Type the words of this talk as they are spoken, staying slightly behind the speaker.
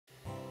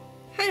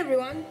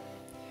everyone!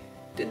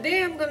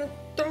 Today I'm gonna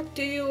talk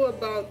to you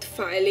about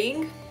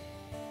filing.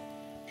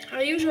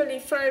 I usually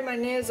file my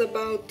nails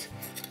about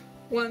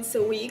once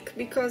a week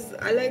because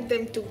I like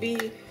them to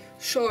be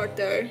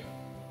shorter,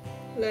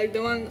 like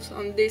the ones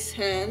on this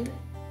hand.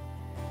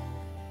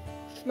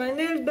 My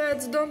nail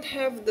beds don't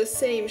have the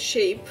same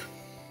shape.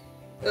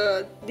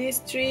 These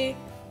three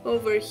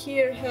over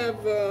here have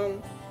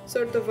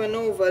sort of an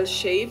oval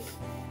shape,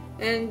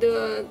 and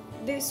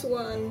this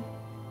one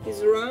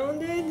is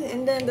rounded,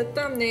 and then the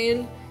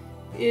thumbnail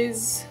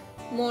is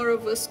more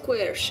of a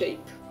square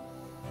shape.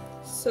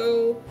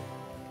 So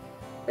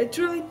I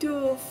try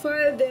to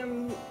file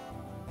them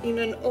in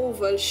an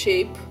oval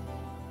shape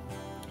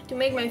to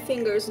make my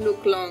fingers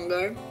look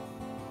longer.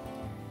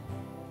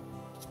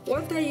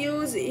 What I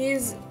use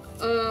is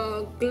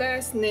a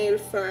glass nail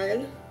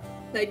file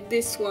like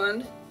this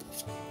one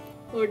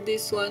or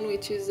this one,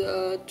 which is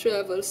a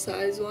travel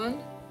size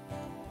one.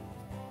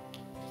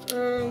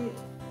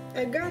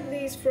 I got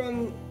these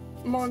from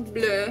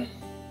Montbleu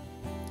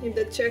in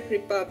the Czech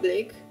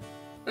Republic.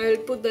 I'll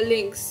put the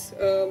links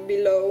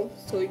below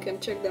so you can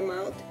check them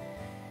out.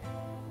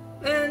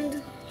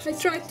 And I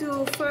try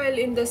to file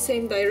in the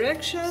same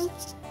direction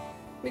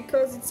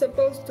because it's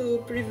supposed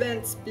to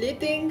prevent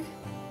splitting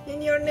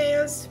in your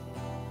nails.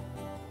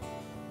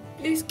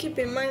 Please keep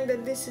in mind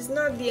that this is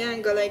not the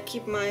angle I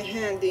keep my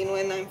hand in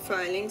when I'm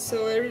filing,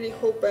 so I really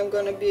hope I'm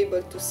gonna be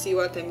able to see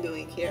what I'm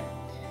doing here.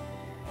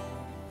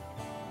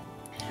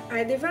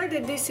 I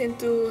divided this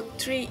into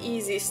 3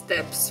 easy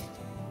steps.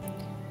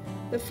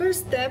 The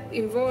first step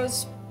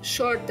involves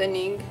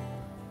shortening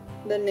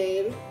the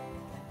nail.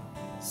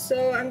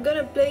 So I'm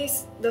gonna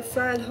place the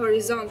file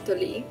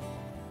horizontally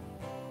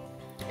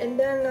and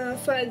then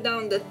file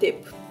down the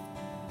tip,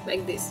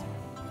 like this.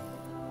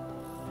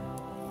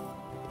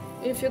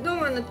 If you don't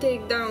want to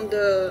take down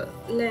the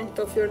length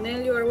of your nail,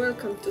 you are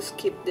welcome to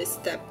skip this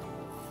step.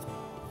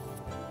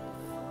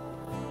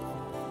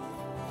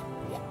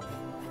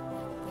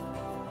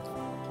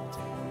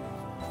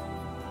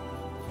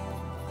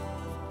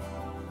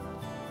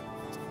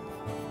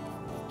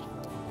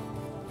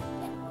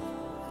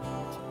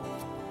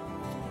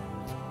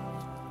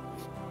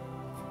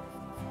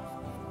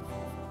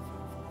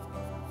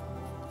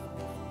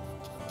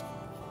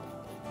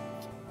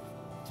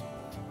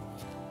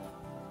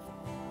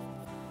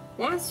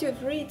 Once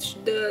you've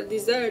reached the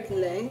desired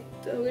length,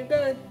 we're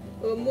gonna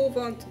move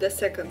on to the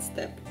second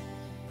step.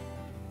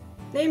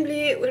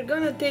 Namely, we're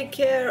gonna take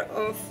care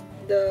of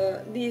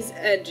these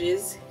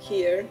edges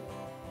here.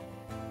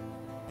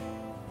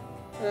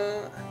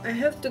 I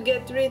have to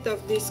get rid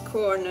of these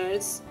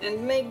corners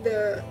and make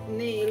the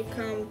nail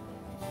come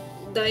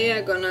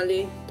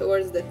diagonally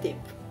towards the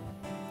tip.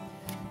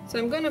 So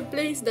I'm gonna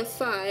place the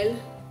file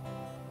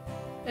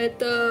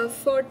at a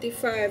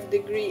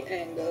 45-degree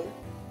angle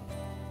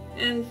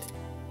and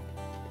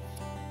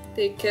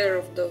take care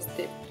of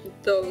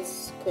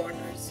those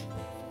corners.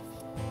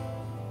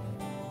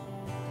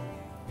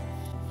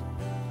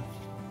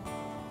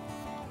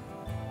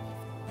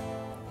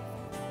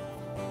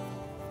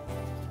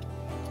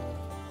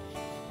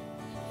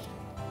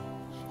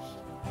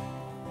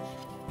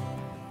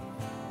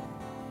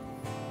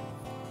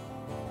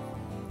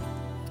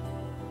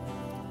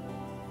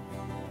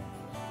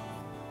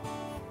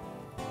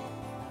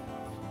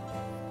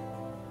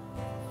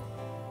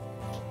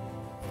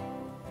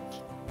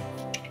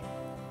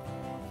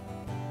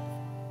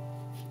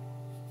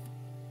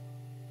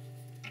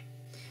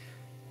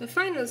 The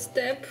final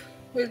step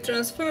will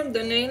transform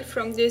the nail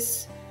from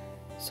this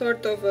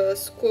sort of a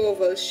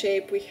squoval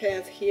shape we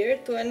have here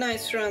to a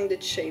nice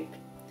rounded shape.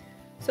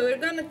 So we're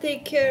gonna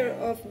take care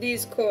of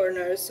these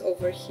corners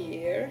over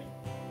here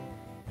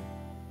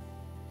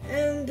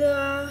and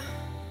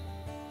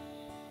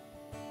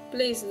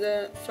place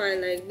the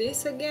file like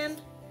this again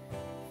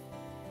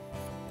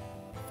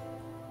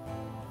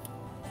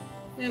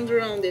and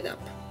round it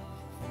up.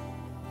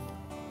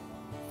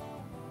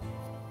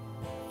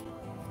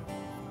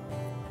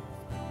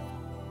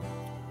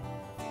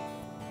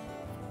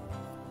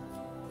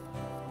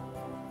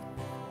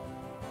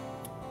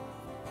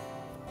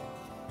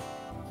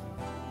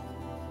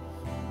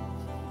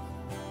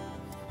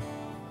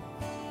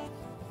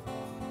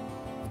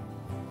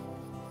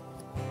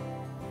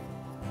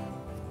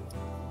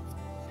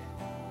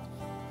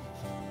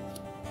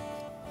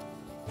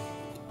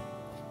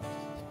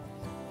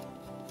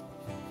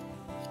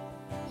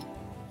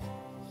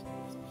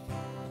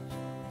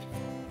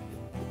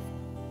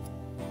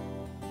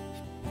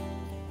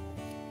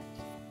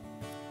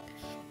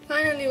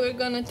 Finally, we're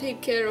gonna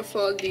take care of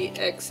all the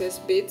excess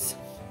bits,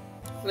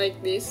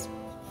 like this.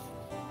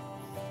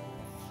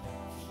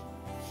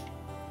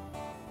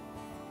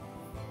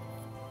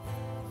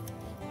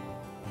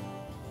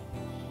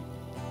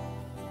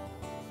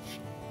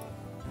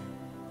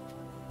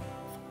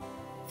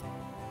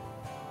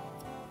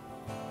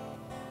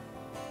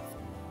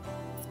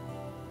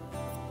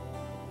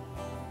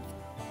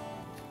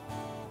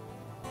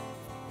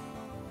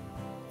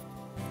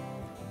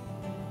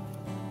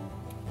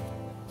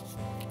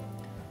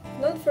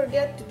 Don't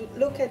forget to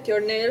look at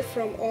your nail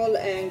from all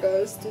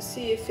angles to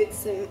see if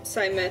it's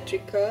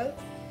symmetrical,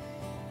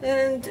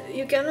 and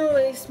you can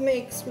always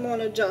make small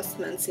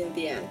adjustments in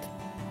the end.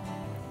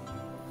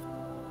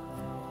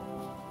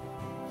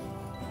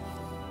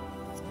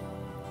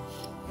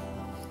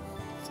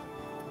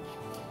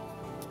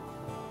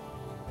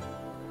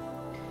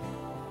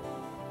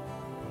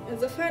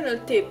 As a final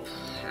tip,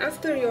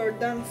 after you're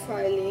done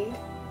filing,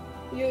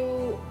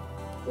 you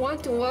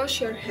want to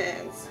wash your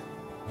hands,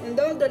 and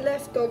all the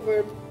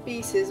leftover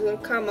pieces will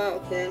come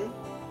out then,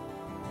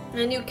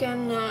 and you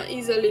can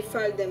easily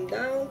file them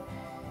down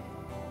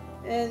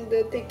and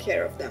take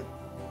care of them.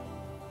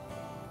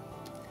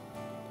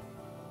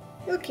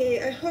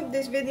 Okay, I hope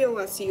this video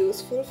was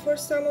useful for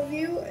some of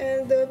you,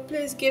 and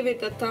please give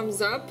it a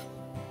thumbs up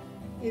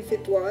if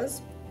it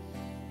was.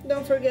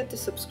 Don't forget to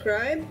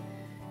subscribe,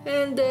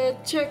 and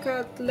check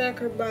out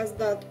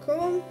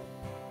lacquerbuzz.com,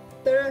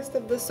 the rest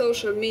of the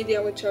social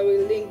media, which I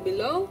will link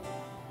below,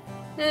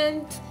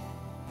 and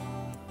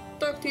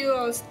talk to you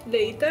all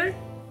later.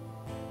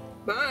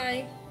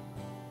 Bye!